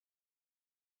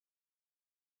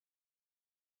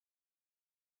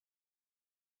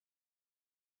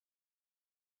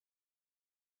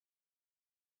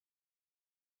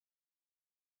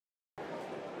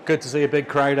Good to see a big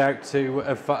crowd out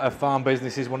to farm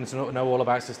businesses wanting to know all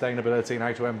about sustainability and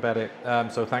how to embed it.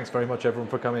 So thanks very much everyone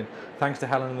for coming. Thanks to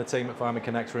Helen and the team at Farming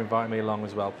Connect for inviting me along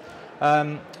as well.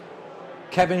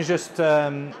 Kevin's just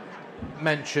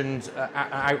mentioned,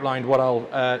 outlined what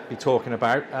I'll be talking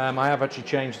about. I have actually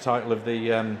changed the title of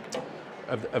the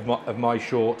of my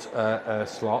short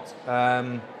slot.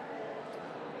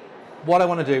 What I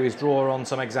want to do is draw on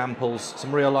some examples,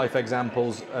 some real life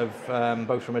examples of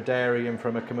both from a dairy and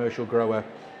from a commercial grower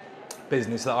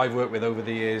business that I've worked with over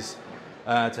the years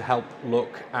to help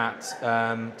look at,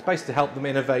 to basically help them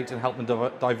innovate and help them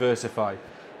diversify,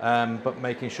 but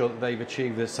making sure that they've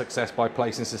achieved this success by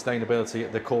placing sustainability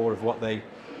at the core of what they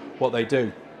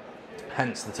do.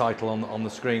 Hence the title on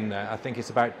the screen there. I think it's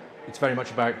very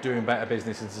much about doing better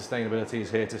business, and sustainability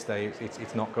is here to stay.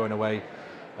 It's not going away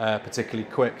particularly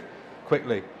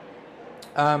quickly.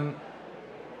 I'm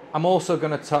also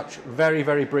going to touch very,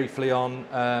 very briefly on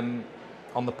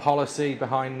the policy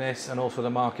behind this and also the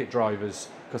market drivers,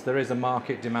 because there is a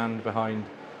market demand behind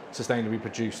sustainably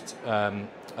produced,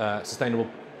 sustainably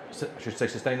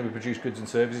produced goods and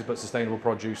services, but sustainable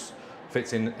produce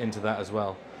fits into that as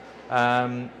well.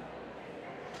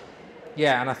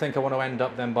 Yeah, and I think I want to end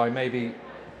up then by maybe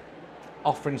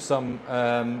offering some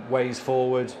ways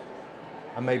forward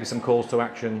and maybe some calls to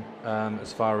action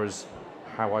as far as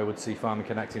how I would see Farming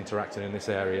Connect interacting in this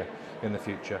area in the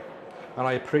future. And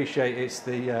I appreciate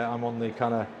I'm on the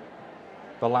kind of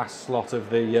the last slot of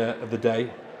the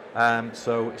day,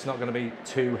 so it's not going to be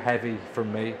too heavy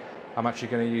from me. I'm actually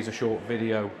going to use a short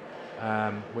video,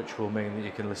 which will mean that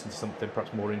you can listen to something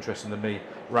perhaps more interesting than me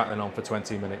rattling on for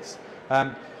 20 minutes.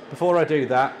 Before I do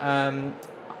that,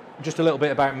 just a little bit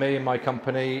about me and my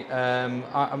company.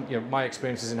 My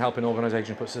experiences in helping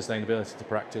organisations put sustainability to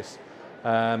practice.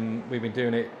 We've been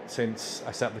doing it since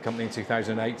I set up the company in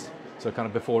 2008, so kind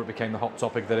of before it became the hot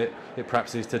topic that it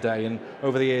perhaps is today. And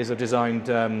over the years I've designed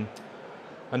and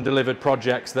delivered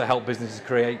projects that help businesses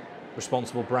create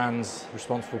responsible brands,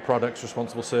 responsible products,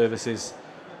 responsible services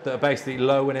that are basically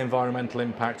low in environmental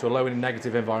impact or low in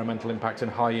negative environmental impact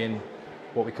and high in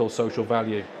what we call social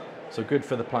value. So good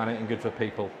for the planet and good for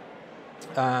people.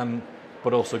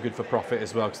 But also good for profit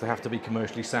as well, because they have to be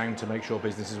commercially sound to make sure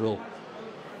businesses will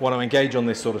want to engage on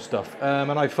this sort of stuff.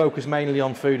 And I focus mainly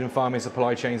on food and farming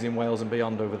supply chains in Wales and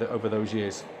beyond over those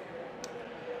years.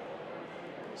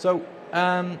 So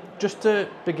just to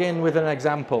begin with an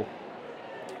example,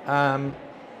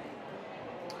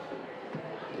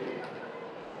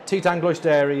 Teat Anglois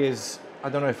Dairy is, I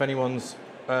don't know if anyone's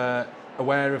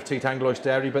aware of Teat Anglois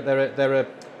Dairy, but they're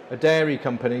a dairy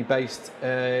company based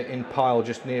in Pyle,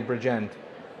 just near Bridgend.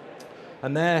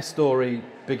 And their story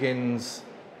begins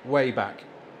way back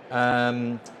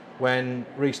when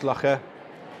Rhys Lucher,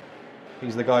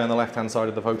 he's the guy on the left-hand side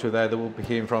of the photo there that we'll be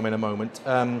hearing from in a moment,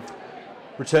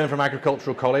 returned from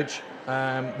agricultural college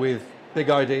with big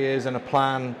ideas and a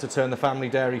plan to turn the family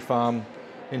dairy farm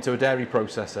into a dairy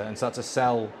processor and start to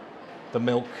sell the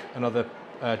milk and other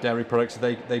dairy products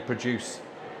they produce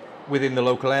within the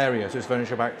local area. So it's very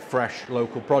much about fresh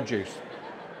local produce.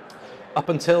 Up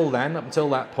until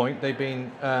that point, they've been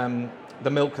the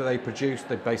milk that they produce.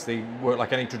 They basically work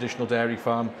like any traditional dairy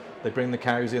farm. They bring the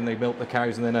cows in, they milk the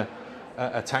cows, and then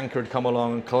a tanker would come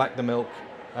along and collect the milk,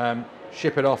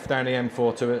 ship it off down the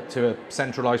M4 to a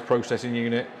centralised processing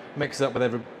unit, mix it up with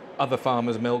every other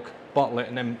farmer's milk, bottle it,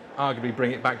 and then arguably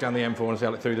bring it back down the M4 and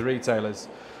sell it through the retailers.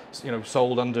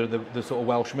 Sold under the sort of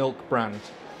Welsh Milk brand.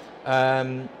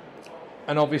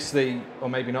 And obviously, or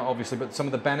maybe not obviously, but some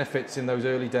of the benefits in those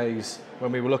early days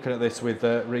when we were looking at this with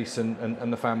Rhys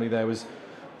and the family there was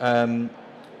the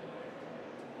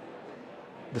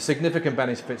significant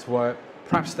benefits were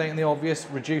perhaps stating the obvious,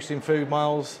 reducing food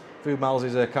miles. Food miles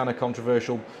is a kind of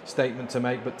controversial statement to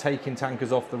make, but taking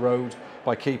tankers off the road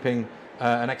by keeping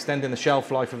and extending the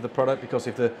shelf life of the product, because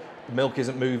if the milk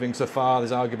isn't moving so far,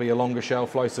 there's arguably a longer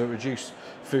shelf life, so it reduces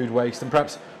food waste. And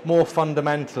perhaps more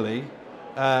fundamentally,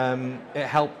 it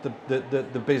helped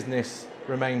the business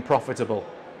remain profitable.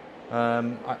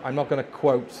 I'm not going to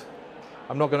quote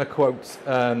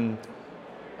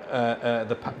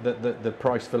the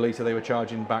price per litre they were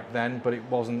charging back then, but it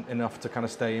wasn't enough to kind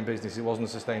of stay in business. It wasn't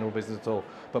a sustainable business at all.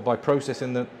 But by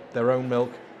processing their own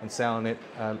milk and selling it,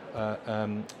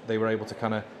 they were able to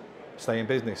kind of stay in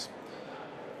business.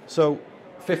 So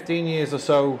 15 years or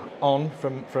so on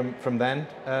from then,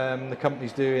 the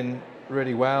company's doing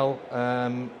really well.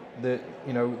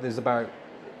 There's about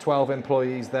 12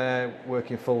 employees there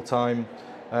working full time.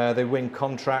 They win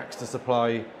contracts to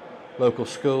supply local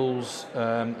schools,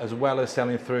 as well as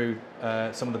selling through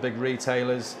some of the big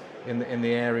retailers in the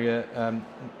area,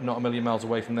 not a million miles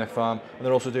away from their farm, and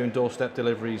they're also doing doorstep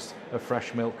deliveries of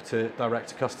fresh milk direct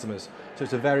to customers. So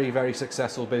it's a very, very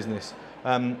successful business.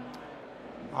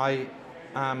 I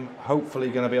am hopefully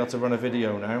going to be able to run a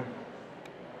video now.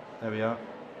 There we are.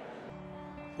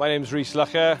 My name's Rhys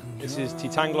Lucker. This is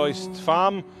Titangloist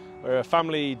Farm. We're a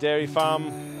family dairy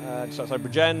farm just outside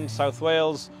Bridgend, South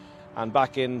Wales. And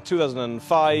back in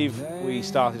 2005, we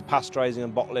started pasteurising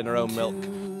and bottling our own milk.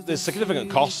 There's significant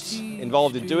costs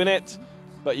involved in doing it,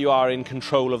 but you are in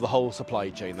control of the whole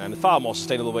supply chain then. A far more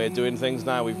sustainable way of doing things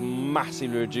now. We've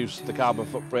massively reduced the carbon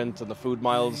footprint and the food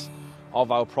miles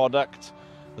of our product.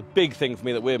 The big thing for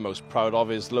me that we're most proud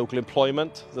of is local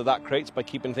employment that creates by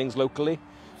keeping things locally.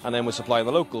 And then we're supplying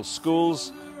the local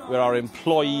schools, where our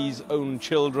employees' own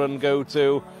children go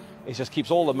to. It just keeps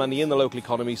all the money in the local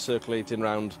economy circulating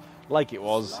around like it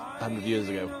was 100 years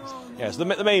ago. Yeah, so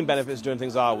the main benefit is doing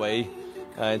things our way,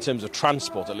 in terms of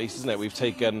transport at least, isn't it? We've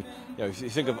taken, if you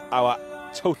think of our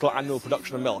total annual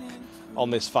production of milk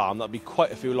on this farm, that'd be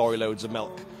quite a few lorry loads of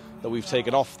milk that we've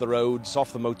taken off the roads,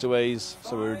 off the motorways.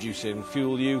 So we're reducing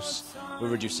fuel use, we're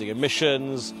reducing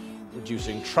emissions,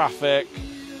 reducing traffic.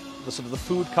 The sort of the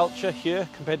food culture here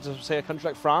compared to, say, a country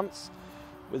like France,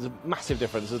 there's a massive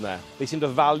difference, isn't there? They seem to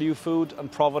value food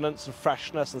and provenance and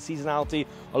freshness and seasonality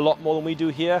a lot more than we do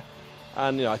here.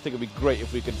 And I think it'd be great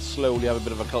if we could slowly have a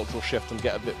bit of a cultural shift and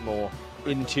get a bit more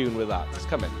in tune with that. It's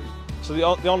coming. So the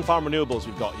on-farm renewables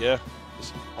we've got here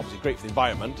is obviously great for the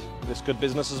environment, but it's good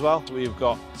business as well. We've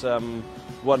got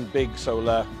one big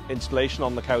solar installation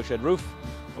on the cowshed roof.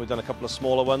 We've done a couple of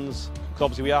smaller ones, because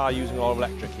obviously we are using a lot of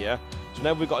electric here. So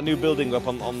now we've got a new building up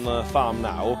on the farm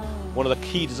now. One of the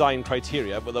key design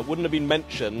criteria, but that wouldn't have been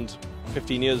mentioned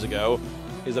 15 years ago,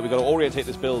 is that we've got to orientate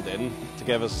this building to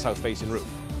give us a south-facing roof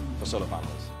for solar panels.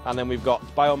 And then we've got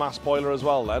biomass boiler as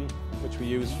well then, which we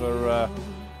use for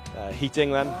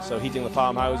heating then, so heating the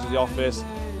farmhouse, the office,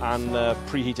 and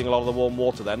preheating a lot of the warm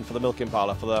water then for the milking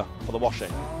parlour, for the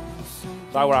washing.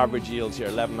 So our average yields here,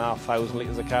 11,500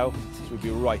 litres a cow, so we'd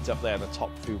be right up there in the top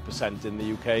few percent in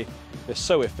the UK. They're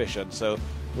so efficient, so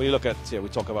when you look at, we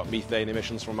talk about methane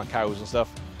emissions from our cows and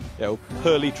stuff,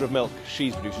 per litre of milk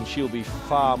she's producing, she'll be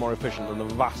far more efficient than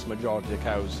the vast majority of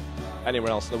cows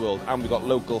anywhere else in the world. And we've got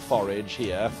local forage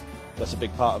here, that's a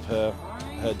big part of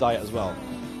her diet as well.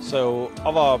 So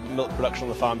of our milk production on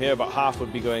the farm here, about half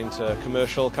would be going to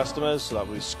commercial customers, so that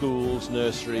would be schools,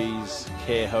 nurseries,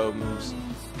 care homes,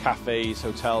 cafes,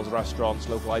 hotels, restaurants,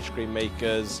 local ice cream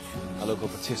makers, a local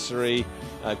patisserie,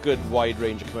 a good wide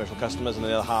range of commercial customers, and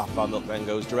the other half of our milk then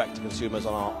goes direct to consumers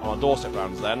on our doorstep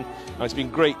rounds then. And it's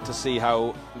been great to see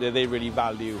how they really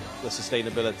value the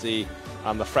sustainability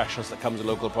and the freshness that comes with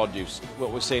local produce.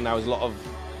 What we're seeing now is a lot of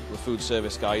the food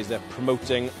service guys, they're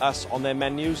promoting us on their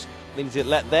menus. They need to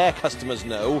let their customers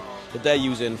know that they're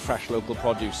using fresh local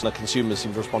produce, and the consumers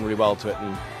seem to respond really well to it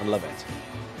and love it.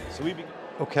 So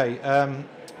Okay,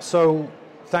 so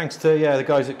thanks to the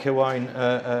guys at Kewine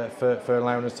for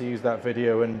allowing us to use that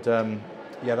video, and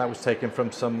that was taken from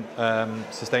some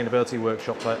sustainability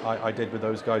workshops I did with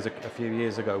those guys a few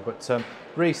years ago. But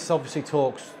Rhys obviously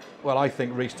talks, well, I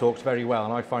think Rhys talks very well,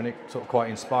 and I find it sort of quite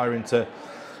inspiring to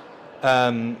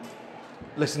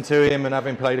listen to him, and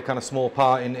having played a kind of small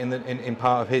part in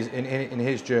part of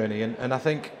his journey. And I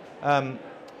think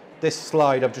this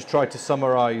slide I've just tried to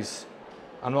summarise.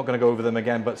 I'm not going to go over them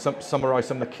again, but summarise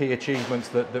some of the key achievements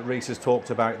that Rhys has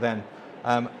talked about then.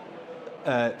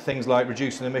 Things like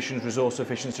reducing emissions, resource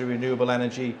efficiency, renewable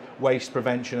energy, waste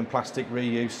prevention and plastic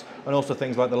reuse, and also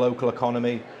things like the local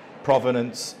economy,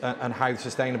 provenance, and how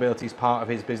sustainability is part of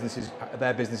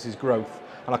their business's growth.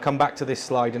 And I'll come back to this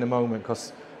slide in a moment,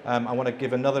 because I want to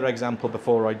give another example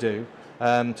before I do,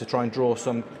 to try and draw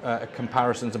some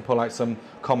comparisons and pull out some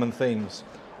common themes.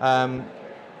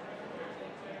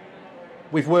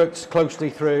 We've worked closely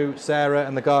through Sarah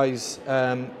and the guys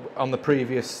on the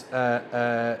previous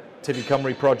Tiddy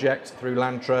Cymru project through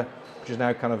Lantra, which has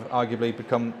now kind of arguably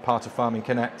become part of Farming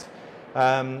Connect.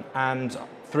 And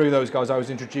through those guys I was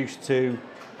introduced to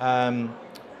the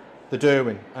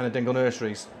Derwin and the Dingle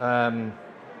Nurseries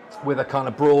with a kind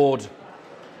of broad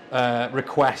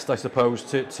request, I suppose,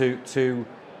 to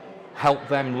help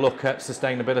them look at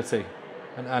sustainability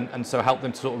and so help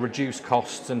them to sort of reduce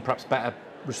costs and perhaps better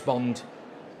respond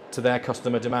to their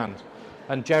customer demand.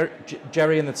 And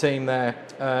Jerry and the team there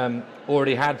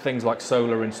already had things like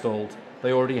solar installed.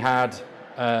 They already had,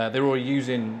 they were already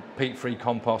using peat-free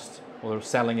compost, or they were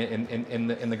selling it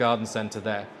in the garden centre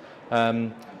there.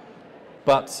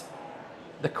 But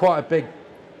they're quite a big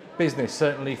business,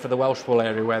 certainly for the Welshpool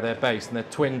area where they're based, and they're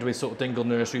twinned with sort of Dingle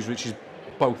Nurseries, which is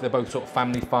they're both sort of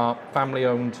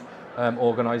family-owned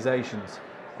organisations.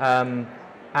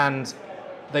 And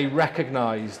they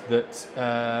recognised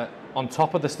that on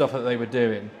top of the stuff that they were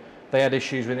doing, they had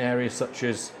issues in areas such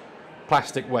as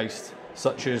plastic waste,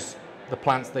 such as the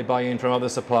plants they buy in from other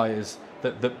suppliers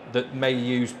that may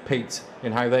use peat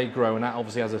in how they grow, and that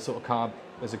obviously has a sort of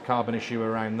there's a carbon issue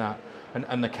around that,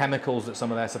 and the chemicals that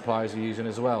some of their suppliers are using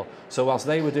as well. So whilst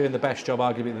they were doing the best job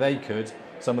arguably they could,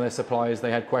 some of their suppliers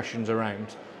they had questions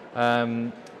around,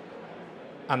 and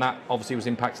that obviously was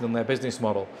impacting on their business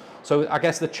model. So I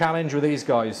guess the challenge with these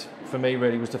guys for me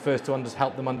really was to first to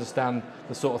help them understand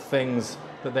the sort of things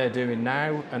that they're doing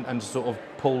now, and to sort of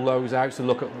pull those out, to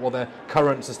look at what their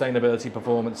current sustainability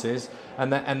performance is,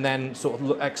 and then sort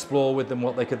of explore with them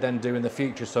what they could then do in the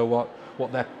future, so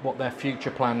what their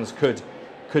future plans could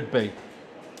be.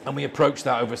 And we approached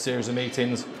that over a series of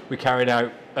meetings. We carried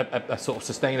out a sort of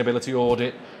sustainability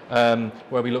audit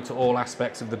where we looked at all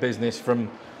aspects of the business, from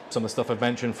some of the stuff I've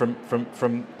mentioned,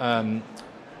 from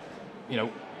you know,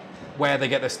 where they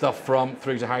get their stuff from,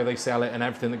 through to how they sell it, and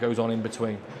everything that goes on in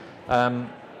between.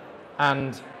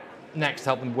 And next,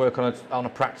 help them work on a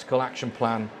practical action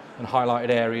plan, and highlighted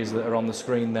areas that are on the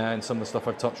screen there, and some of the stuff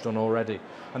I've touched on already.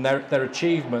 And their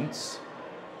achievements,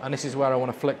 and this is where I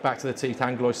want to flick back to the Teeth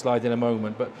Anglois slide in a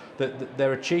moment, but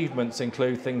their achievements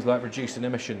include things like reducing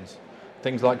emissions,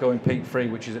 things like going peat free,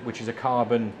 which is a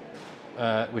carbon,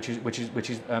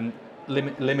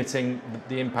 limiting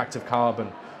the impact of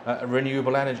carbon,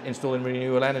 renewable energy, installing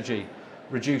renewable energy,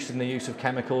 reducing the use of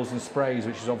chemicals and sprays,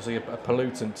 which is obviously a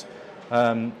pollutant,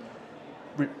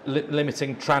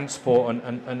 limiting transport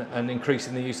and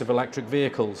increasing the use of electric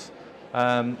vehicles,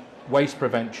 waste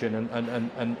prevention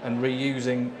and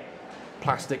reusing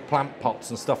plastic plant pots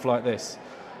and stuff like this,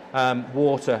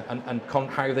 water and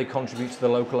how they contribute to the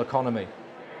local economy.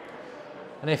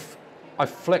 And if I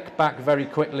flick back very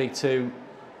quickly to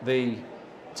the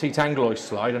Teeth Anglois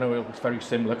slide, I know it looks very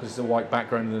similar because it's a white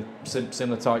background and a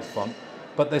similar type font,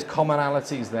 but there's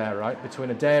commonalities there, right, between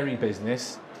a dairy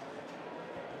business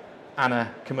and a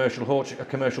commercial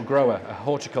grower, a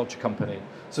horticulture company.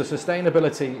 So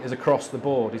sustainability is across the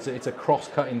board. It's a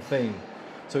cross-cutting theme.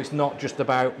 So it's not just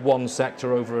about one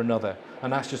sector over another.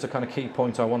 And that's just a kind of key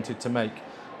point I wanted to make.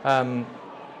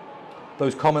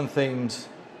 Those common themes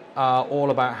are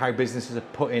all about how businesses are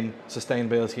putting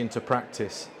sustainability into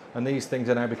practice. And these things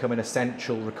are now becoming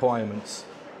essential requirements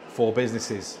for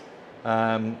businesses.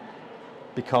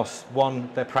 Because one,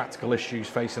 they're practical issues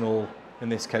facing all, in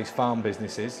this case, farm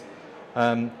businesses,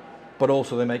 but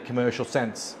also they make commercial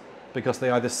sense, because they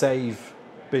either save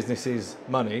businesses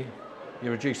money,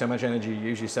 you reduce how much energy you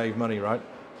use, you save money, right?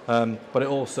 But it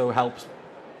also helps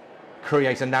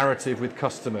create a narrative with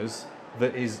customers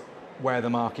that is where the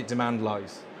market demand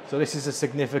lies. So this is a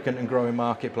significant and growing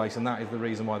marketplace, and that is the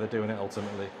reason why they're doing it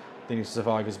ultimately. They need to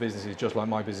survive as businesses, just like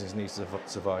my business needs to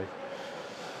survive.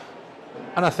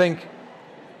 And I think,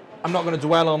 I'm not going to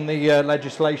dwell on the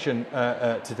legislation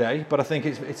today, but I think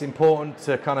it's important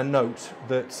to kind of note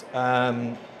that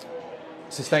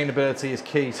sustainability is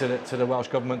key to the Welsh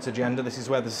Government's agenda. This is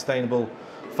where the sustainable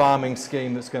farming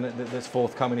scheme that's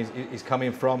forthcoming is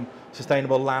coming from.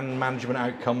 Sustainable land management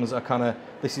outcomes are kind of,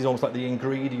 this is almost like the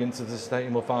ingredients of the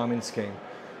sustainable farming scheme.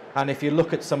 And if you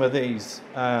look at some of these,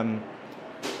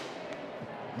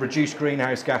 reduced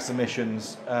greenhouse gas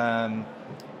emissions,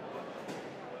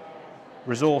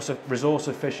 resource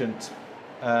efficient,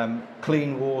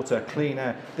 clean water, clean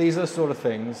air. These are the sort of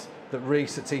things that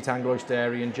Rhys at Teeth Anglois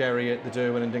Dairy and Jerry at the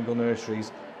Derwent and Dingle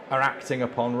Nurseries are acting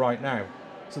upon right now.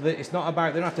 So it's not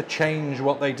about, they don't have to change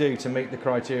what they do to meet the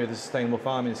criteria of the sustainable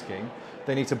farming scheme.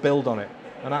 They need to build on it.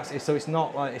 And so it's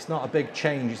not a big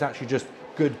change, it's actually just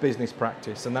good business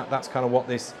practice, and that's kind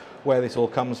of where this all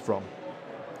comes from.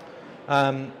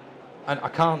 And I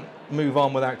can't move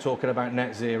on without talking about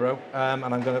net zero, and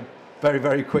I'm going to very,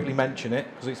 very quickly mention it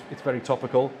because it's very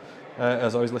topical.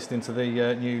 As I was listening to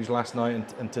the news last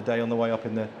night and today on the way up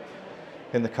in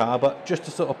the car, but just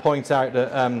to sort of point out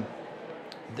that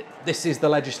this is the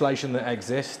legislation that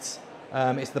exists.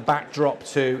 It's the backdrop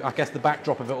to, I guess the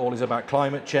backdrop of it all is about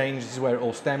climate change. This is where it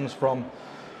all stems from,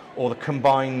 or the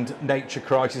combined nature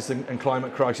crisis and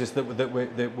climate crisis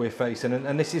that we're facing.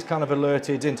 And this is kind of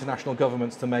alerted international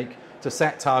governments to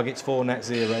set targets for net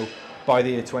zero by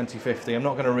the year 2050. I'm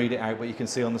not going to read it out, but you can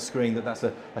see on the screen that that's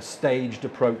a staged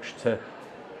approach to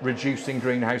reducing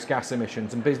greenhouse gas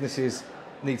emissions, and businesses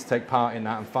need to take part in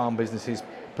that, and farm businesses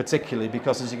particularly,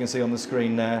 because as you can see on the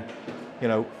screen there, you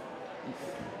know,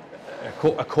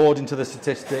 according to the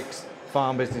statistics,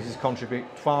 farming contributes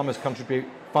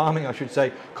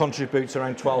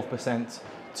around 12%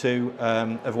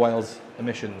 of Wales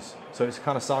emissions. So it's a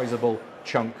kind of sizable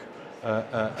chunk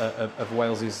of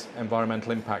Wales's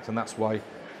environmental impact, and that's why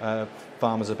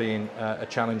farmers are being a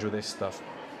challenge with this stuff.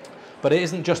 But it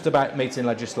isn't just about meeting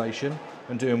legislation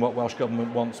and doing what Welsh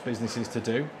Government wants businesses to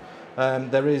do.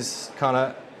 There is kind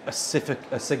of a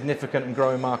significant and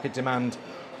growing market demand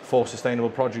for sustainable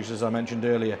produce, as I mentioned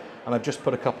earlier, and I've just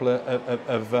put a couple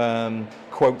of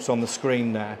quotes on the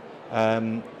screen there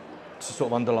to sort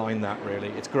of underline that. Really,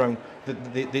 it's grown.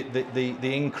 The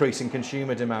increase in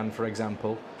consumer demand, for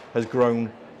example, has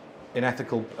grown in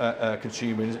ethical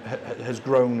consumers has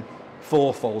grown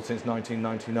fourfold since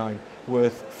 1999,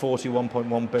 worth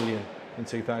 41.1 billion in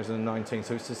 2019.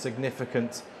 So it's a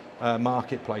significant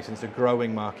marketplace, and it's a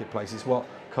growing marketplace. It's what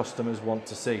customers want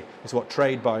to see. It's what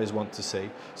trade buyers want to see.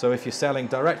 So if you're selling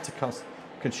direct to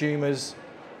consumers,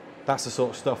 that's the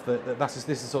sort of stuff this is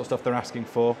the sort of stuff they're asking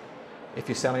for. If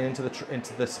you're selling into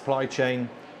the supply chain,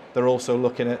 they're also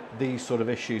looking at these sort of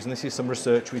issues. And this is some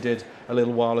research we did a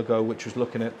little while ago, which was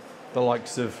looking at the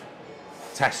likes of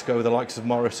Tesco, the likes of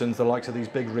Morrison's, the likes of these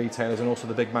big retailers, and also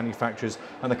the big manufacturers,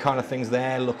 and the kind of things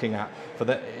they're looking at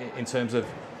in terms of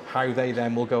how they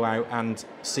then will go out and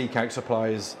seek out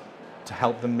suppliers to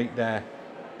help them meet their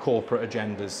corporate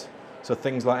agendas. So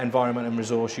things like environment and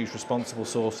resource use, responsible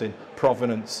sourcing,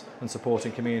 provenance, and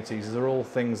supporting communities, these are all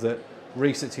things that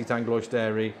Rhys at T. Tanglois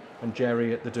Dairy and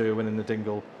Jerry at the Derwent and the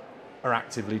Dingle are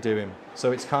actively doing.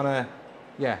 So it's kind of,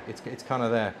 yeah, it's kind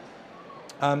of there.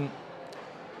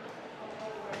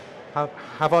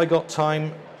 Have I got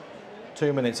time?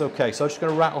 2 minutes, okay. So I'm just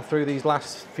going to rattle through these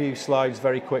last few slides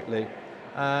very quickly.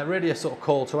 Really a sort of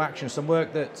call to action. Some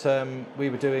work that we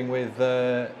were doing with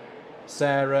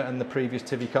Sarah and the previous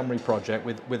Tyfu Cymru project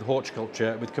with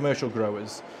horticulture, with commercial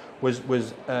growers, was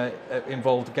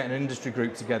involved getting an industry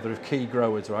group together of key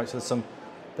growers, right? So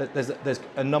there's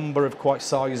a number of quite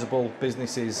sizable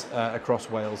businesses across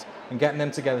Wales, and getting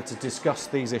them together to discuss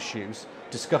these issues,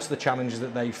 discuss the challenges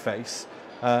that they face,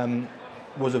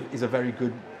 is a very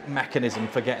good mechanism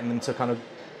for getting them to kind of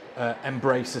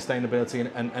embrace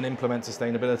sustainability and implement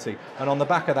sustainability. And on the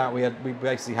back of that, we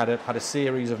basically had a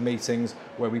series of meetings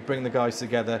where we bring the guys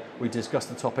together, we discuss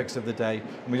the topics of the day,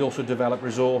 and we also develop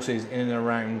resources in and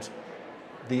around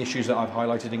the issues that I've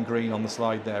highlighted in green on the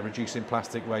slide there: reducing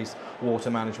plastic waste, water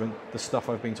management, the stuff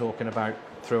I've been talking about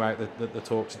throughout the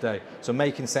talk today. So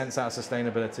making sense out of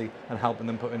sustainability and helping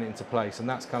them putting it into place, and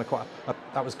that's kind of quite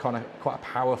a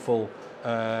powerful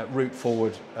route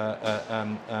forward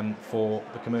for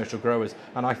the commercial growers.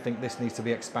 And I think this needs to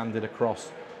be expanded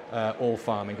across all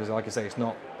farming, because, like I say, it's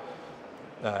not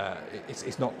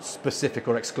specific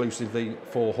or exclusively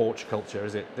for horticulture,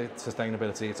 is it? The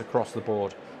sustainability, it's across the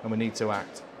board, and we need to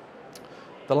act.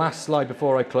 The last slide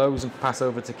before I close and pass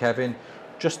over to Kevin,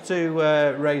 just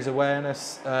to raise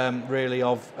awareness really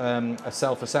of a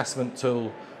self-assessment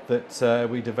tool that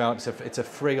we developed. It's a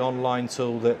free online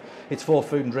tool that it's for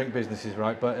food and drink businesses,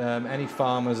 right? But any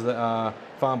farm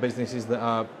businesses that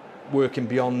are working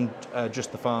beyond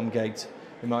just the farm gate,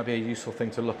 it might be a useful thing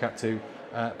to look at to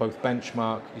both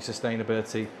benchmark your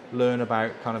sustainability, learn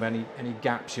about kind of any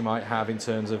gaps you might have in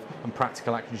terms of and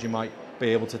practical actions you might be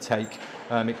able to take.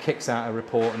 It kicks out a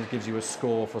report and gives you a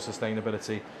score for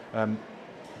sustainability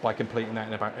by completing that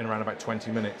in around about 20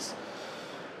 minutes.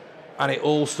 And it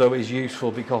also is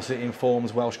useful because it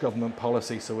informs Welsh Government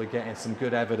policy, so we're getting some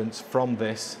good evidence from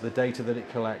this. The data that it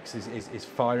collects is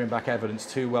firing back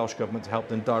evidence to Welsh Government to help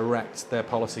them direct their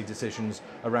policy decisions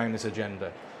around this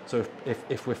agenda. So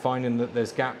if we're finding that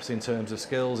there's gaps in terms of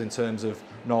skills, in terms of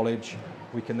knowledge,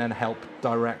 we can then help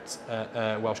direct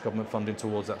Welsh Government funding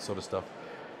towards that sort of stuff.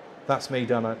 That's me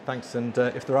done. Thanks, and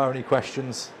if there are any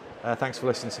questions, thanks for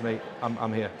listening to me.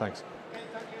 I'm here. Thanks.